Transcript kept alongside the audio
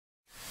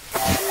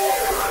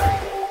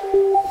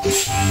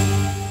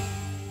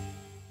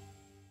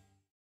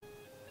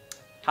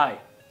Hi,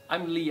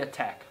 I'm Lee at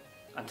Tech,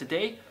 and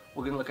today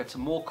we're going to look at some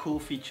more cool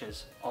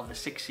features of the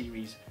 6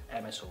 Series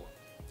MSO.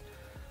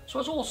 So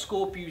as all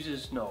scope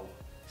users know,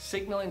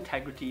 signal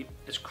integrity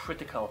is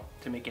critical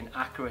to making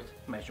accurate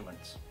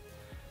measurements.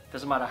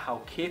 Doesn't matter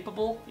how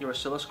capable your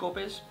oscilloscope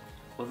is,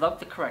 without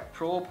the correct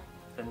probe,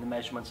 then the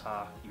measurements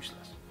are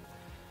useless.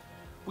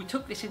 We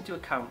took this into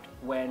account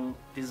when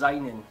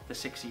designing the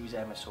 6 Series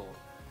MSO,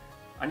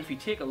 and if you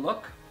take a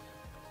look,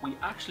 we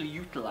actually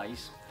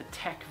utilize the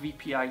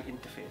TekVPI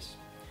interface,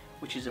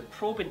 which is a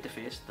probe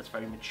interface that's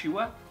very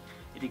mature.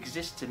 It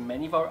exists in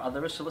many of our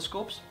other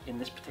oscilloscopes in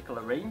this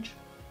particular range,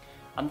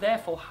 and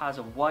therefore has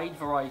a wide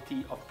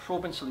variety of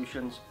probing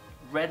solutions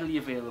readily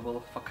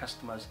available for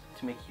customers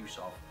to make use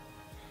of.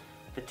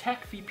 The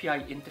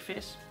TekVPI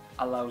interface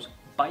allows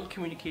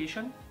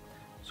bi-communication,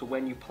 so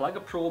when you plug a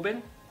probe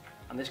in,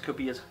 and this could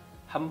be as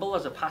humble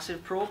as a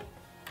passive probe,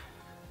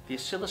 the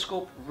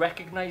oscilloscope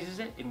recognizes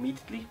it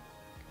immediately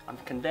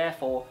and can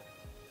therefore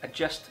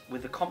adjust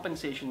with the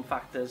compensation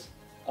factors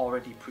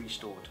already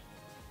pre-stored.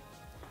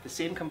 The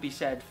same can be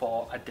said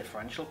for a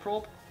differential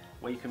probe,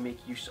 where you can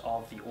make use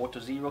of the auto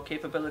zero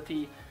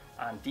capability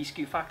and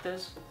D-skew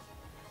factors,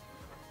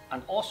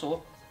 and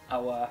also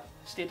our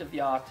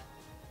state-of-the-art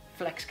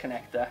flex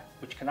connector,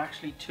 which can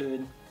actually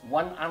turn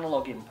one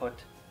analog input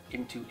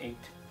into 8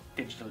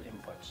 digital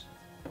inputs.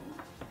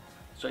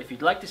 So if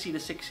you'd like to see the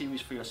 6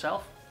 Series for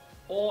yourself,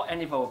 or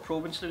any of our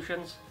probing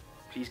solutions,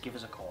 please give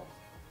us a call.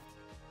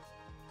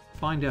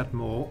 Find out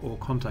more or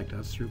contact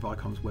us through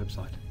Vicom's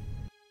website.